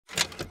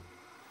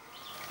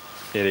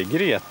Är det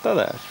Greta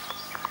där?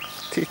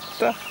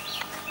 Titta!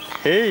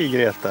 Hej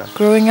Greta!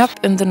 Growing up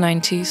in the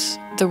 90s,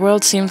 the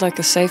world seemed like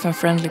a safe and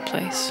friendly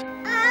place.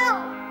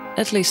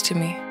 At least to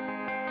me.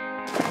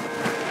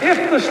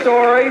 If the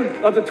story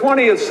of the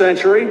 20th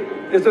century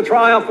is the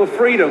triumph of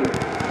freedom,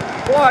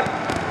 what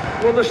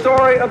will the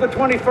story of the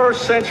 21st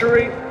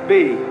century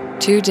be?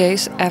 2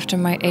 days after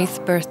my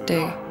 8th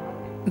birthday,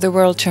 the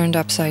world turned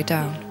upside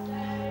down.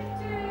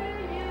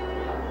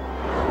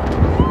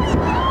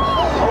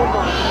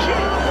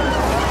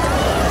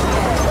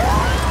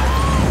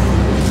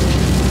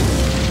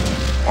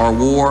 Our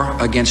war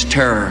against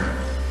terror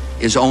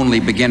is only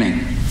beginning.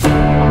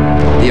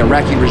 The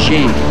Iraqi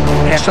regime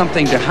has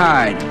something to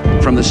hide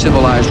from the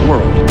civilized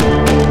world.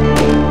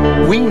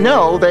 We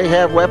know they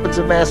have weapons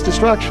of mass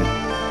destruction.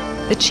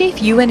 The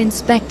chief UN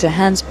inspector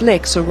Hans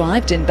BLIX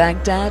arrived in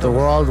Baghdad. The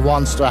world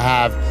wants to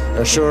have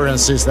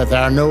assurances that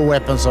there are no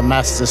weapons of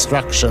mass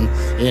destruction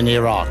in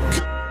Iraq.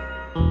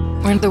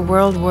 When the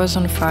world was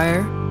on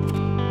fire,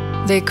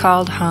 they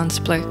called Hans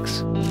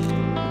BLIX.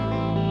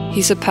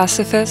 He's a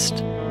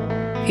pacifist,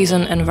 he's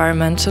an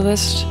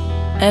environmentalist,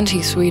 and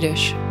he's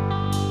Swedish,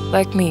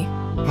 like me.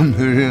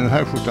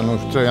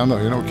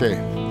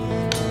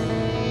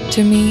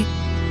 To me,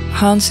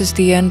 Hans is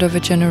the end of a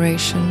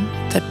generation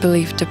that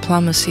believed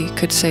diplomacy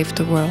could save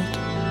the world.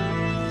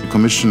 The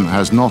Commission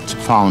has not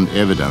found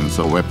evidence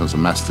of weapons of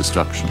mass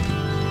destruction.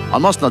 I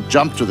must not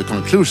jump to the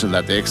conclusion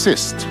that they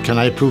exist. Can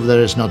I prove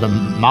there is not a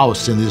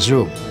mouse in this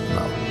room?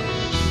 No.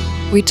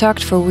 We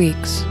talked for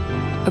weeks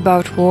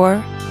about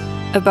war,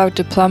 about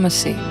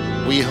diplomacy,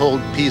 We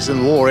hold peace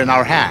and war in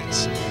our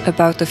hands.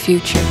 about the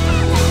future.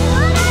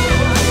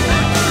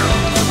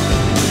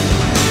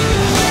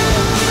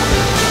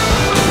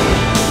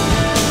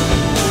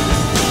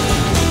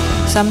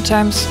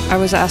 Sometimes I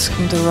was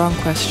asking the wrong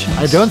questions.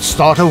 I don't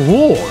start a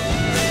war.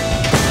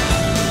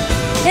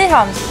 Hey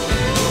Hans.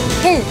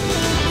 Hey.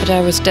 But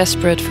I was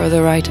desperate for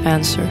the right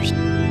answers.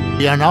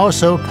 We are now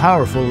so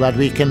powerful that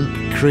we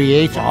can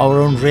create our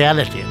own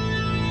reality.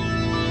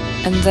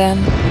 And then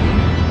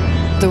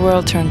the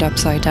world turned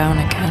upside down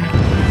again.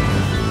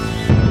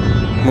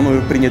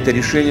 Мною принято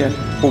решение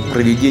о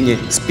проведении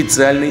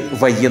специальной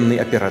военной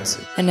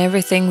операции. And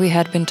everything we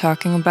had been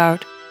talking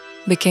about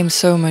became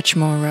so much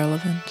more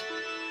relevant.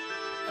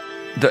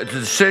 The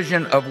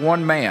decision of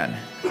one man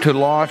to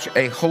launch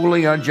a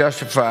wholly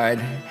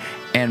unjustified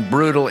and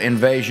brutal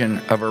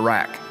invasion of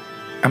Iraq.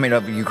 I mean,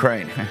 of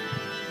Ukraine.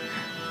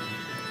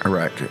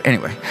 Iraq.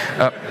 Anyway.